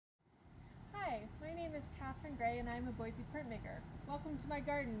Catherine Gray and I'm a Boise printmaker. Welcome to my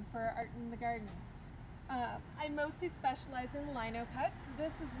garden for Art in the Garden. I mostly specialize in lino cuts.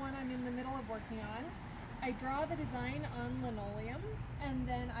 This is one I'm in the middle of working on. I draw the design on linoleum and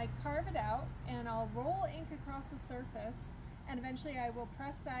then I carve it out and I'll roll ink across the surface, and eventually I will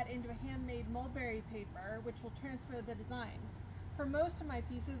press that into a handmade mulberry paper which will transfer the design. For most of my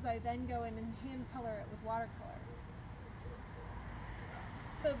pieces I then go in and hand color it with watercolor.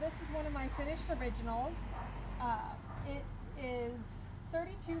 So this is one of my finished originals. It is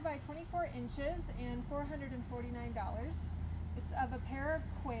 32 by 24 inches and $449. It's of a pair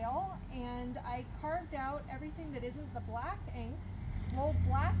of quail, and I carved out everything that isn't the black ink, rolled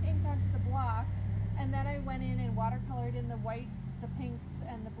black ink onto the block, and then I went in and watercolored in the whites, the pinks,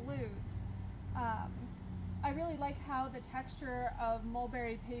 and the blues. I really like how the texture of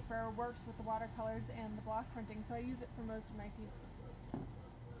mulberry paper works with the watercolors and the block printing, so I use it for most of my pieces.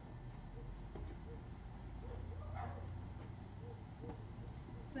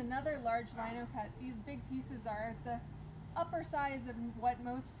 It's another large lino cut. These big pieces are the upper size of what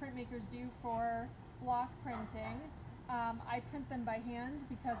most printmakers do for block printing. I print them by hand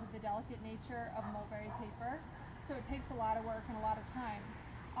because of the delicate nature of mulberry paper, so it takes a lot of work and a lot of time.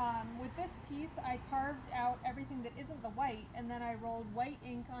 With this piece, I carved out everything that isn't the white, and then I rolled white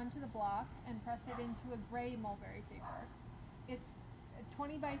ink onto the block and pressed it into a gray mulberry paper. It's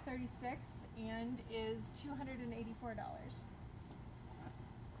 20 by 36 and is $284.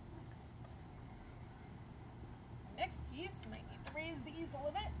 Next piece, might need to raise the easel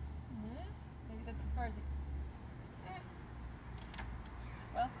a bit. Maybe that's as far as it goes.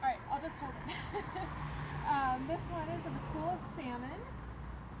 Well, all right, I'll just hold it. This one is of a school of salmon,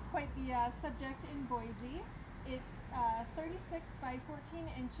 quite the subject in Boise. It's 36 by 14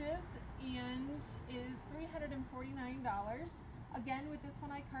 inches and is $349. Again, with this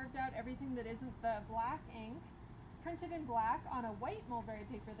one I carved out everything that isn't the black ink, printed in black on a white mulberry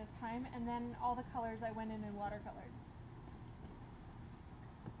paper this time, and then all the colors I went in and watercolored.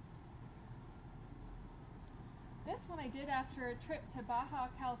 This one I did after a trip to Baja,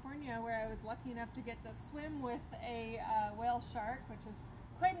 California, where I was lucky enough to get to swim with a whale shark, which is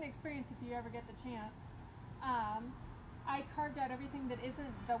quite an experience if you ever get the chance. I carved out everything that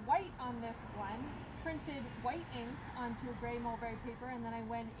isn't the white on this one, printed white ink onto a gray mulberry paper, and then I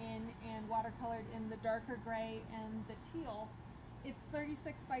went in and watercolored in the darker gray and the teal. It's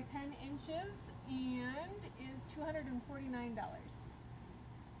 36 by 10 inches and is $249.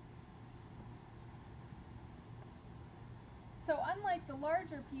 So unlike the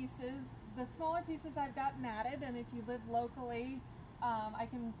larger pieces, the smaller pieces I've got matted, and if you live locally, I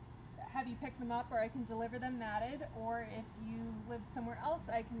can have you pick them up, or I can deliver them matted, or if you live somewhere else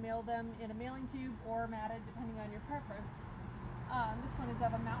I can mail them in a mailing tube or matted depending on your preference. This one is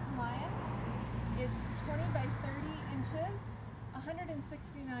of a mountain lion. It's 20 by 30 inches, $169,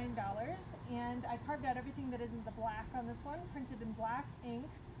 and I carved out everything that isn't the black on this one, printed in black ink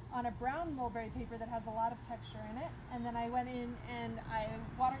on a brown mulberry paper that has a lot of texture in it, and then I went in and I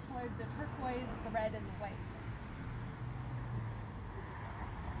watercolored the turquoise, the red, and the white.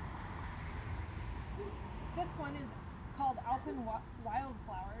 This one is called Alpine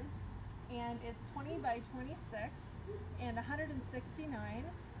Wildflowers, and it's 20 by 26 and $169.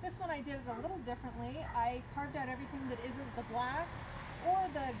 This one I did it a little differently. I carved out everything that isn't the black or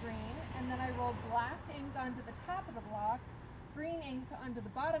the green, and then I rolled black ink onto the top of the block, green ink onto the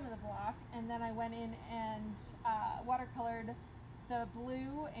bottom of the block, and then I went in and watercolored the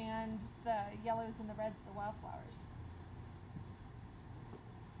blue and the yellows and the reds of the wildflowers.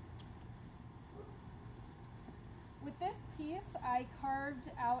 With this piece, I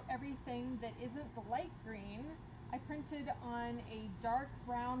carved out everything that isn't the light green. I printed on a dark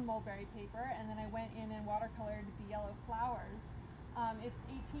brown mulberry paper, and then I went in and watercolored the yellow flowers. It's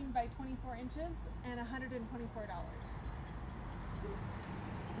 18 by 24 inches and $124.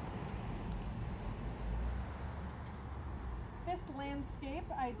 This landscape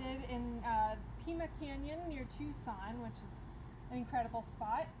I did in Pima Canyon near Tucson, which is an incredible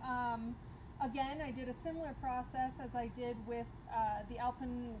spot. Again, I did a similar process as I did with the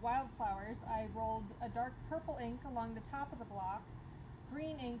Alpine Wildflowers. I rolled a dark purple ink along the top of the block,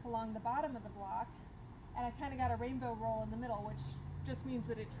 green ink along the bottom of the block, and I kind of got a rainbow roll in the middle, which just means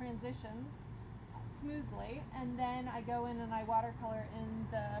that it transitions smoothly, and then I go in and I watercolor in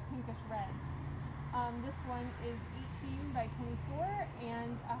the pinkish reds. This one is 18 by 24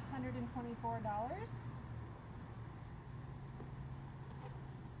 and $124.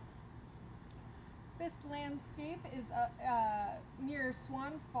 This landscape is near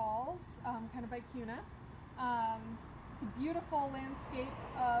Swan Falls, kind of by Kuna. It's a beautiful landscape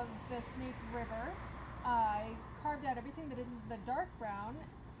of the Snake River. I carved out everything that isn't the dark brown,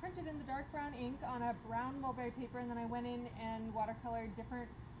 printed in the dark brown ink on a brown mulberry paper, and then I went in and watercolored different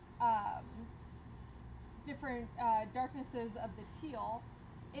darknesses of the teal.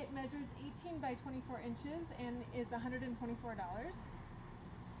 It measures 18 by 24 inches and is $124.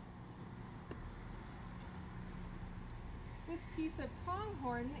 This piece of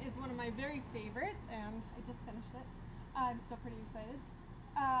pronghorn is one of my very favorites, and I just finished it. I'm still pretty excited.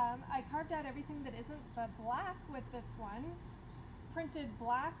 I carved out everything that isn't the black with this one, printed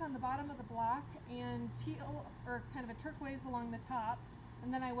black on the bottom of the block and teal, or kind of a turquoise along the top,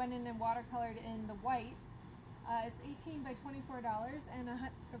 and then I went in and watercolored in the white. It's 18 by $24 and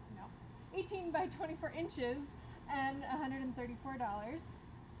 18 by 24 inches and $134.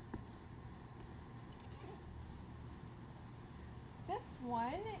 This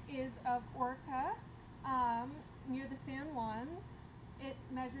one is of Orca near the San Juans. It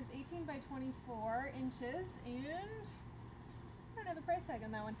measures 18 by 24 inches, and I don't have a price tag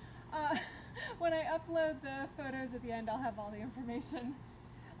on that one. When I upload the photos at the end, I'll have all the information.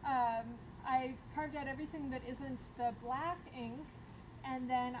 I carved out everything that isn't the black ink, and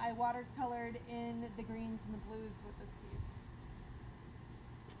then I watercolored in the greens and the blues with this piece.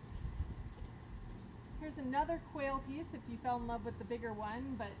 Here's another quail piece if you fell in love with the bigger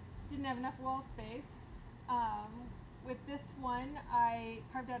one but didn't have enough wall space. With this one, I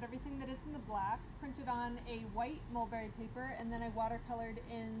carved out everything that isn't the black, printed on a white mulberry paper, and then I watercolored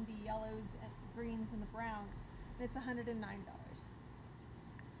in the yellows, and greens, and the browns. And it's $109.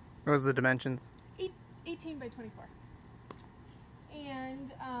 What was the dimensions? 18 by 24.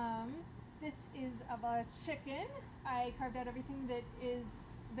 And this is of a chicken. I carved out everything that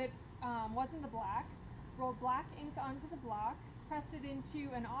wasn't the black, rolled black ink onto the block, pressed it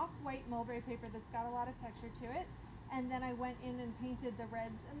into an off-white mulberry paper that's got a lot of texture to it, and then I went in and painted the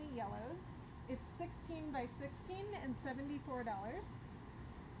reds and the yellows. It's 16 by 16 and $74.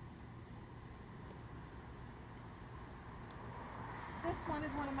 This one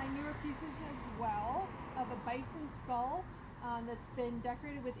is one of my newer pieces as well, of a bison skull that's been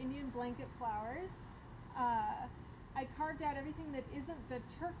decorated with Indian blanket flowers. I carved out everything that isn't the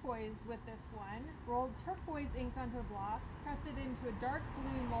turquoise with this one, rolled turquoise ink onto the block, pressed it into a dark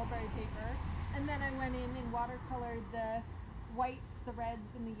blue mulberry paper, and then I went in and watercolored the whites, the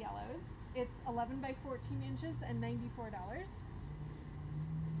reds, and the yellows. It's 11 by 14 inches and $94.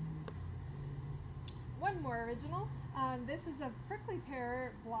 One more original. This is of prickly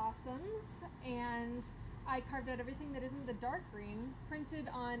pear blossoms, and I carved out everything that isn't the dark green, printed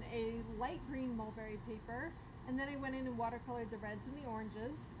on a light green mulberry paper, and then I went in and watercolored the reds and the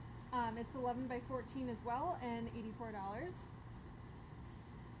oranges. It's 11 by 14 as well, and $84.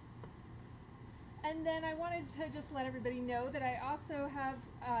 And then I wanted to just let everybody know that I also have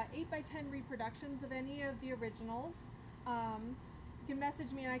 8 by 10 reproductions of any of the originals. You can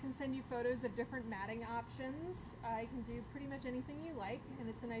message me and I can send you photos of different matting options. I can do pretty much anything you like, and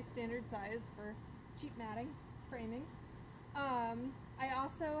it's a nice standard size for cheap matting, framing. I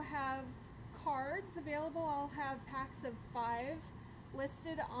also have cards available. I'll have packs of 5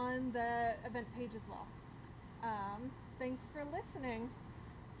 listed on the event page as well. Thanks for listening.